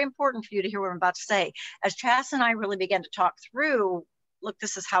 now it's very important for you to hear what I'm about to say. As Chas and I really began to talk through, look,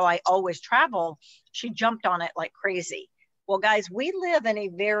 this is how I always travel, she jumped on it like crazy. Well, guys, we live in a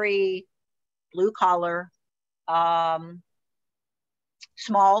very blue collar,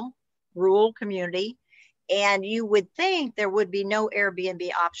 small, rural community. And you would think there would be no Airbnb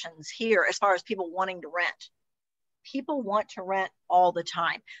options here as far as people wanting to rent. People want to rent all the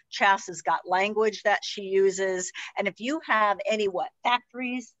time. Chas has got language that she uses. And if you have any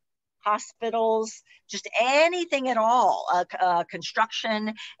factories, hospitals, just anything at all,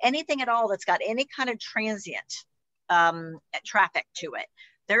 construction, anything at all that's got any kind of transient traffic to it,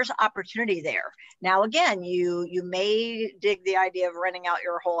 there's opportunity there. Now, again, you may dig the idea of renting out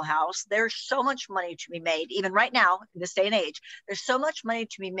your whole house. There's so much money to be made, even right now, in this day and age, there's so much money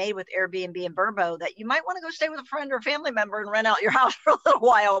to be made with Airbnb and Vrbo that you might want to go stay with a friend or a family member and rent out your house for a little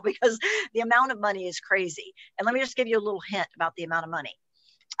while because the amount of money is crazy. And let me just give you a little hint about the amount of money.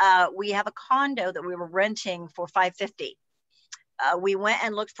 We have a condo that we were renting for $550. We went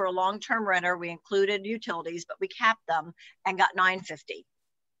and looked for a long-term renter. We included utilities, but we capped them and got $950.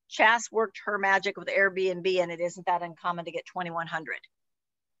 Chas worked her magic with Airbnb, and it isn't that uncommon to get $2,100.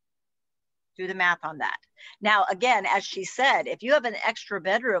 Do the math on that. Now, again, as she said, if you have an extra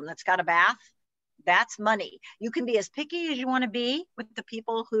bedroom that's got a bath, that's money. You can be as picky as you want to be with the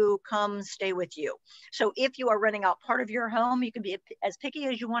people who come stay with you. So if you are renting out part of your home, you can be as picky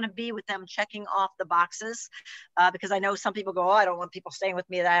as you want to be with them checking off the boxes. Because I know some people go, oh, I don't want people staying with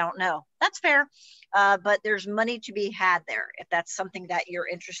me that I don't know. That's fair. But there's money to be had there if that's something that you're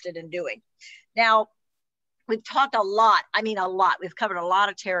interested in doing. Now, we've talked a lot. I mean, a lot. We've covered a lot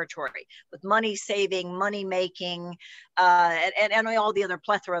of territory with money saving, money making, and all the other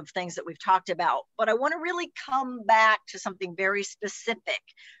plethora of things that we've talked about. But I want to really come back to something very specific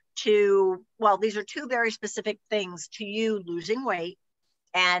to, well, these are two very specific things to you: losing weight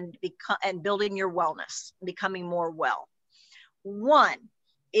and building your wellness, becoming more well. One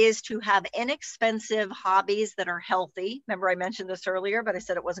is to have inexpensive hobbies that are healthy. Remember, I mentioned this earlier, but I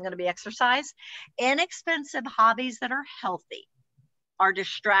said it wasn't going to be exercise. Inexpensive hobbies that are healthy are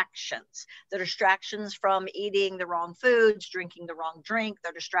distractions. They're distractions from eating the wrong foods, drinking the wrong drink.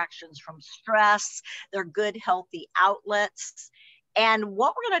 They're distractions from stress. They're good, healthy outlets. And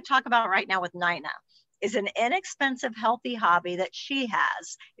what we're going to talk about right now with Nina is an inexpensive, healthy hobby that she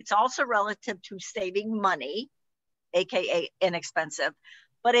has. It's also relative to saving money, AKA inexpensive,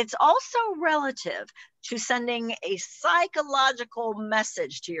 but it's also relative to sending a psychological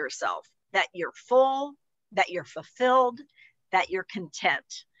message to yourself that you're full, that you're fulfilled, that you're content.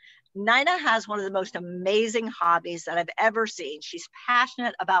 Nina has one of the most amazing hobbies that I've ever seen. She's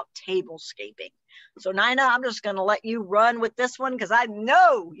passionate about tablescaping. So Nina, I'm just going to let you run with this one because I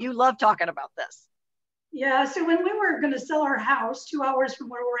know you love talking about this. Yeah, so when we were going to sell our house 2 hours from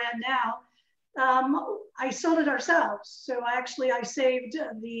where we're at now, I sold it ourselves. So I saved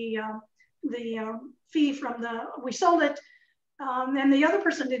the fee from we sold it, and the other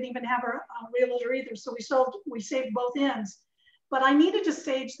person didn't even have a realtor either. So we saved both ends. But I needed to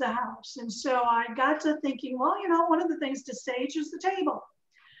stage the house. And so I got to thinking, well, you know, one of the things to stage is the table.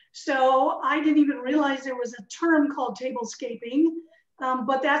 So I didn't even realize there was a term called tablescaping,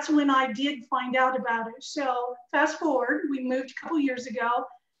 but that's when I did find out about it. So fast forward, we moved a couple years ago.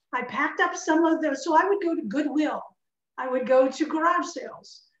 I packed up some of those. So I would go to Goodwill. I would go to garage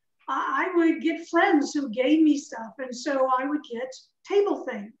sales. I would get friends who gave me stuff. And so I would get table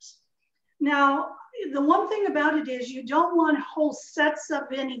things. Now, the one thing about it is you don't want whole sets of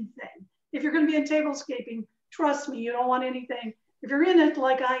anything. If you're going to be in tablescaping, trust me, you don't want anything. If you're in it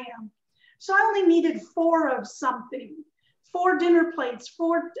like I am. So I only needed 4 of something. 4 dinner plates,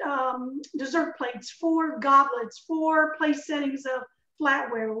 4 dessert plates, 4 goblets, 4 place settings of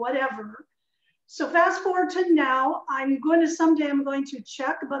flatware, whatever. So fast forward to now, someday I'm going to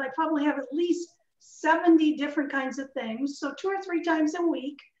check, but I probably have at least 70 different kinds of things. So 2 or 3 times a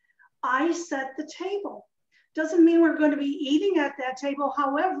week, I set the table. Doesn't mean we're going to be eating at that table.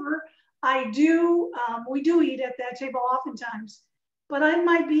 However, we do eat at that table oftentimes, but it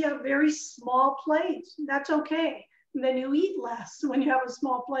might be a very small plate. That's okay. And then you eat less when you have a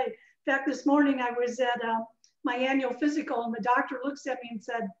small plate. In fact, this morning I was at my annual physical and the doctor looks at me and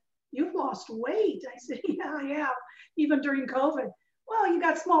said, "You've lost weight." I said, "Yeah, I have, even during COVID." "Well, you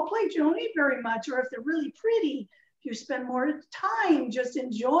got small plates, you don't eat very much, or if they're really pretty, you spend more time just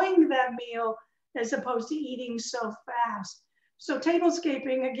enjoying that meal as opposed to eating so fast." So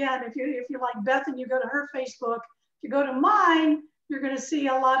tablescaping, again, if you like Beth and you go to her Facebook, if you go to mine, you're going to see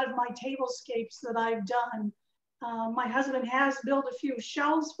a lot of my tablescapes that I've done. My husband has built a few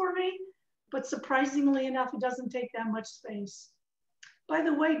shelves for me, but surprisingly enough, it doesn't take that much space. By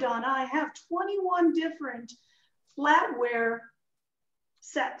the way, Donna, I have 21 different flatware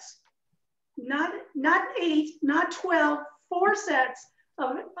sets. Not 8, not 12, 4 sets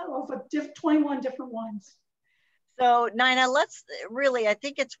of 21 different ones. So Nina, I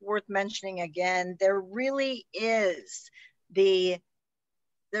think it's worth mentioning again, there really is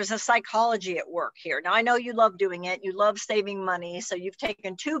there's a psychology at work here. Now, I know you love doing it. You love saving money. So you've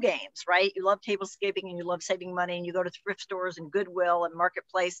taken 2 games, right? You love tablescaping and you love saving money, and you go to thrift stores and Goodwill and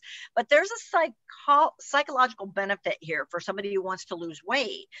Marketplace. But there's a psychological benefit here for somebody who wants to lose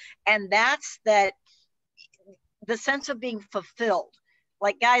weight. And that's the sense of being fulfilled.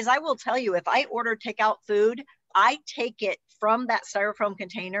 Like, guys, I will tell you, if I order takeout food, I take it from that styrofoam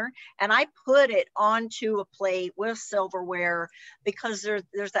container and I put it onto a plate with silverware, because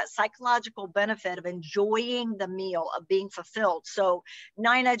there's that psychological benefit of enjoying the meal, of being fulfilled. So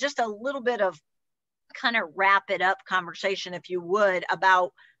Nina, just a little bit of kind of wrap it up conversation, if you would,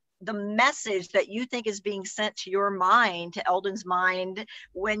 about the message that you think is being sent to your mind, to Eldon's mind,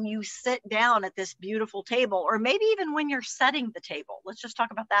 when you sit down at this beautiful table, or maybe even when you're setting the table. Let's just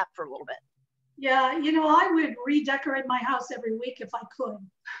talk about that for a little bit. Yeah, I would redecorate my house every week if I could.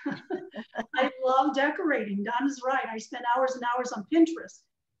 I love decorating. Donna's right. I spend hours and hours on Pinterest.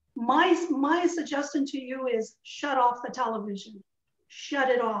 My suggestion to you is shut off the television. Shut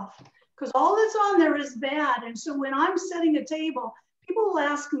it off. Because all that's on there is bad. And so when I'm setting a table, people will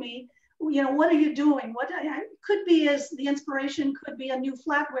ask me, what are you doing? What could be is the inspiration could be a new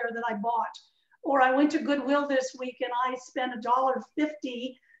flatware that I bought. Or I went to Goodwill this week and I spent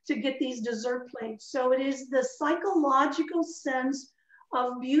 $1.50 to get these dessert plates. So it is the psychological sense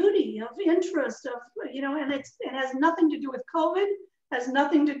of beauty, of interest, and it has nothing to do with COVID, has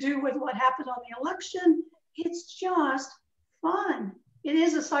nothing to do with what happened on the election. It's just fun. It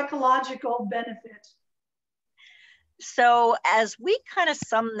is a psychological benefit. So as we kind of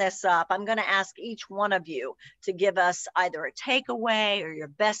sum this up, I'm going to ask each one of you to give us either a takeaway or your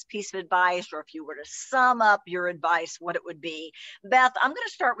best piece of advice, or if you were to sum up your advice, what it would be. Beth, I'm going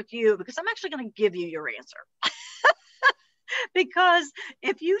to start with you because I'm actually going to give you your answer. Because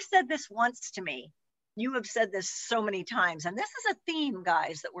if you said this once to me, you have said this so many times, and this is a theme,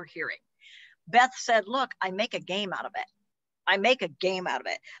 guys, that we're hearing. Beth said, look, I make a game out of it. I make a game out of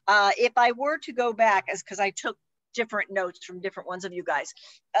it. If I were to go back, because I took different notes from different ones of you guys,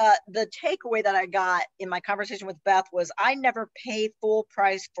 the takeaway that I got in my conversation with Beth was, I never pay full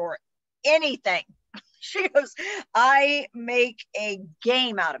price for anything. She goes, I make a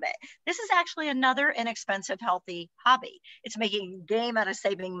game out of it. This is actually another inexpensive, healthy hobby. It's making a game out of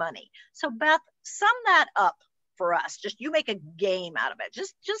saving money. So Beth, sum that up for us. Just, you make a game out of it.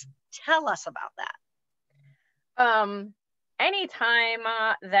 Just tell us about that. Anytime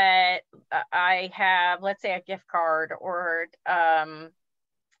that I have, let's say, a gift card, or I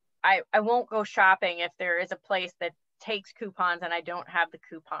won't go shopping if there is a place that takes coupons and I don't have the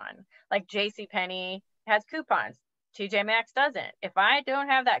coupon. Like JCPenney has coupons. TJ Maxx doesn't. If I don't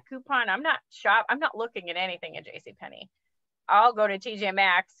have that coupon, I'm not looking at anything at JCPenney. I'll go to TJ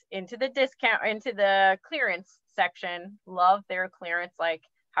Maxx into the clearance section. Love their clearance, like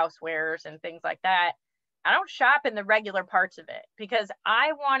housewares and things like that. I don't shop in the regular parts of it because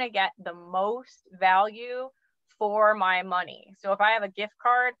I want to get the most value for my money. So if I have a gift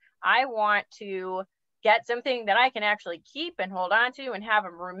card, I want to get something that I can actually keep and hold on to and have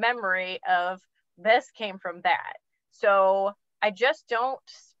a memory of this came from that. So I just don't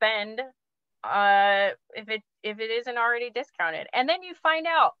spend if it isn't already discounted. And then you find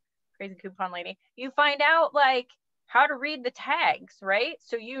out, crazy coupon lady, you find out like how to read the tags, right?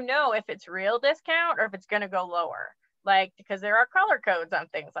 So you know if it's real discount or if it's going to go lower, like, because there are color codes on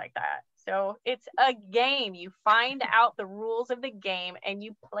things like that. So it's a game. You find out the rules of the game and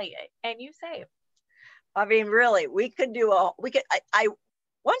you play it and you save. I mean, really, I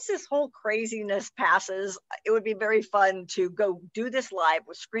once this whole craziness passes, it would be very fun to go do this live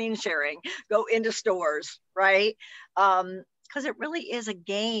with screen sharing, go into stores, right? Because it really is a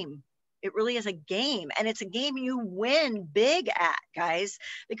game. It really is a game, and it's a game you win big at, guys,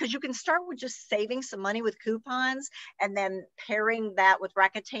 because you can start with just saving some money with coupons and then pairing that with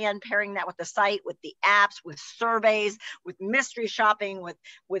Rakuten, pairing that with the site, with the apps, with surveys, with mystery shopping,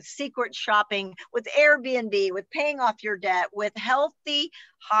 with secret shopping, with Airbnb, with paying off your debt, with healthy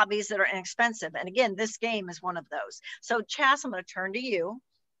hobbies that are inexpensive. And again, this game is one of those. So Chas, I'm going to turn to you.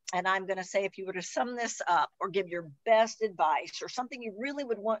 And I'm going to say, if you were to sum this up or give your best advice or something you really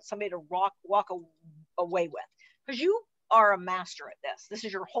would want somebody to walk away with, because you are a master at this. This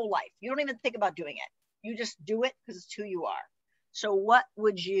is your whole life. You don't even think about doing it. You just do it because it's who you are. So what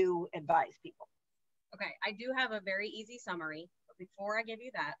would you advise people? Okay, I do have a very easy summary. But before I give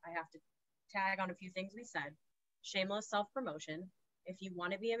you that, I have to tag on a few things we said. Shameless self-promotion. If you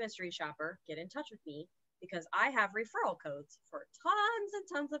want to be a mystery shopper, get in touch with me, because I have referral codes for tons and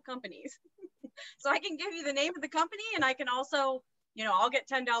tons of companies. So I can give you the name of the company, and I can also, I'll get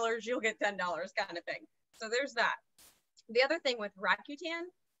 $10, you'll get $10 kind of thing. So there's that. The other thing with Rakuten,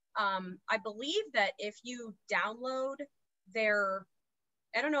 I believe that if you download their,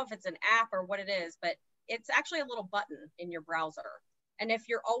 I don't know if it's an app or what it is, but it's actually a little button in your browser. And if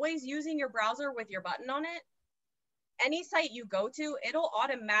you're always using your browser with your button on it, any site you go to, it'll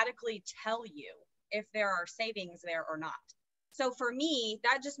automatically tell you if there are savings there or not. So for me,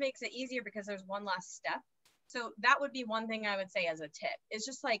 that just makes it easier because there's one last step. So that would be one thing I would say as a tip, is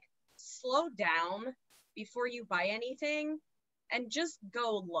just like slow down before you buy anything and just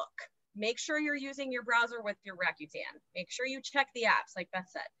go look. Make sure you're using your browser with your Rakuten. Make sure you check the apps, like Beth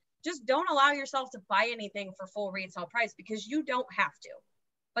said. Just don't allow yourself to buy anything for full retail price, because you don't have to.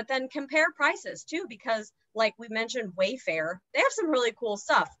 But then compare prices too, because like we mentioned, Wayfair, they have some really cool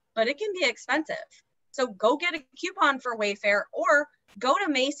stuff, but it can be expensive. So go get a coupon for Wayfair, or go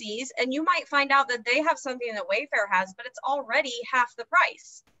to Macy's and you might find out that they have something that Wayfair has, but it's already half the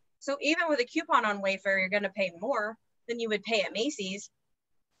price. So even with a coupon on Wayfair, you're going to pay more than you would pay at Macy's.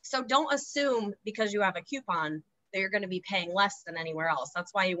 So don't assume because you have a coupon that you're going to be paying less than anywhere else.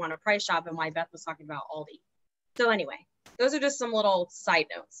 That's why you want to price shop, and why Beth was talking about Aldi. So anyway, those are just some little side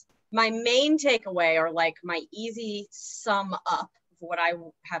notes. My main takeaway, or like my easy sum up of what I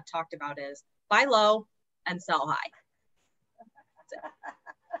have talked about, is buy low and sell high.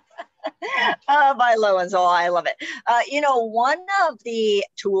 Buy low and sell high. I love it. One of the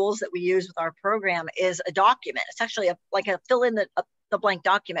tools that we use with our program is a document. It's actually like a fill in the blank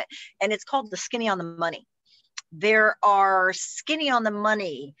document, and it's called the Skinny on the Money. There are skinny on the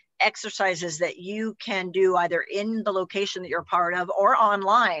money exercises that you can do either in the location that you're part of or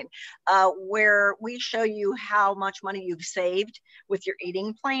online, where we show you how much money you've saved with your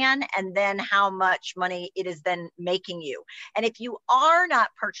eating plan, and then how much money it is then making you. And if you are not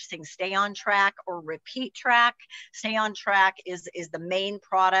purchasing Stay on Track or Repeat Track, Stay on Track is the main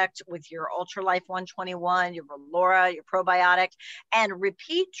product with your Ultralife 121, your Valora, your probiotic, and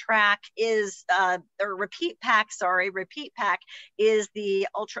Repeat Track is, Repeat Pack is the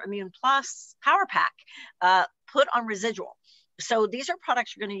Ultra Immune Plus Power Pack, put on residual. So these are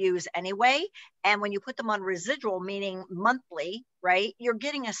products you're going to use anyway. And when you put them on residual, meaning monthly, right, you're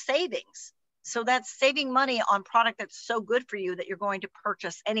getting a savings. So that's saving money on product that's so good for you that you're going to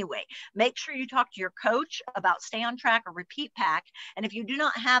purchase anyway. Make sure you talk to your coach about Stay on Track or Repeat Pack. And if you do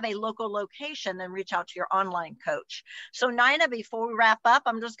not have a local location, then reach out to your online coach. So Nina, before we wrap up,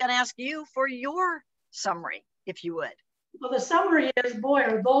 I'm just going to ask you for your summary, if you would. Well, the summary is, boy,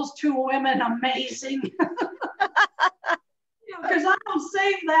 are those two women amazing. Because I don't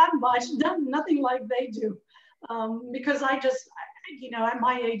save that much, nothing like they do. Because I just, at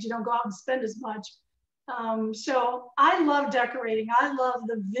my age, you don't go out and spend as much. So I love decorating. I love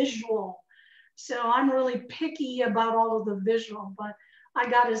the visual. So I'm really picky about all of the visual, but I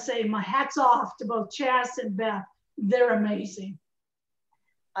got to say my hat's off to both Chas and Beth. They're amazing.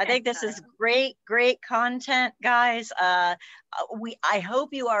 I think this is great, great content, guys. I hope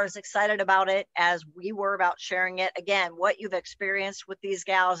you are as excited about it as we were about sharing it. Again, what you've experienced with these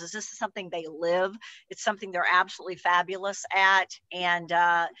gals is this is something they live. It's something they're absolutely fabulous at, and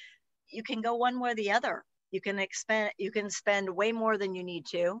you can go one way or the other. You can spend way more than you need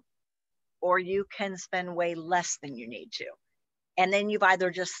to, or you can spend way less than you need to. And then you've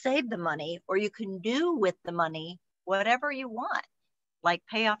either just saved the money, or you can do with the money whatever you want, like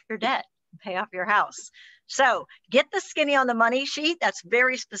pay off your debt, pay off your house. So get the Skinny on the Money sheet. That's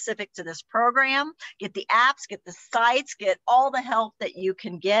very specific to this program. Get the apps, get the sites, get all the help that you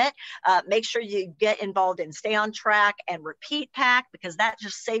can get. Make sure you get involved in Stay on Track and Repeat Pack, because that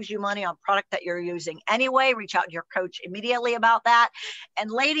just saves you money on product that you're using anyway. Reach out to your coach immediately about that.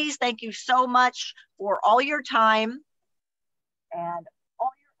 And ladies, thank you so much for all your time and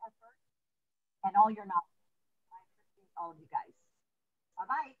all your effort and all your knowledge. I appreciate all of you guys.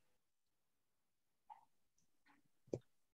 Bye-bye.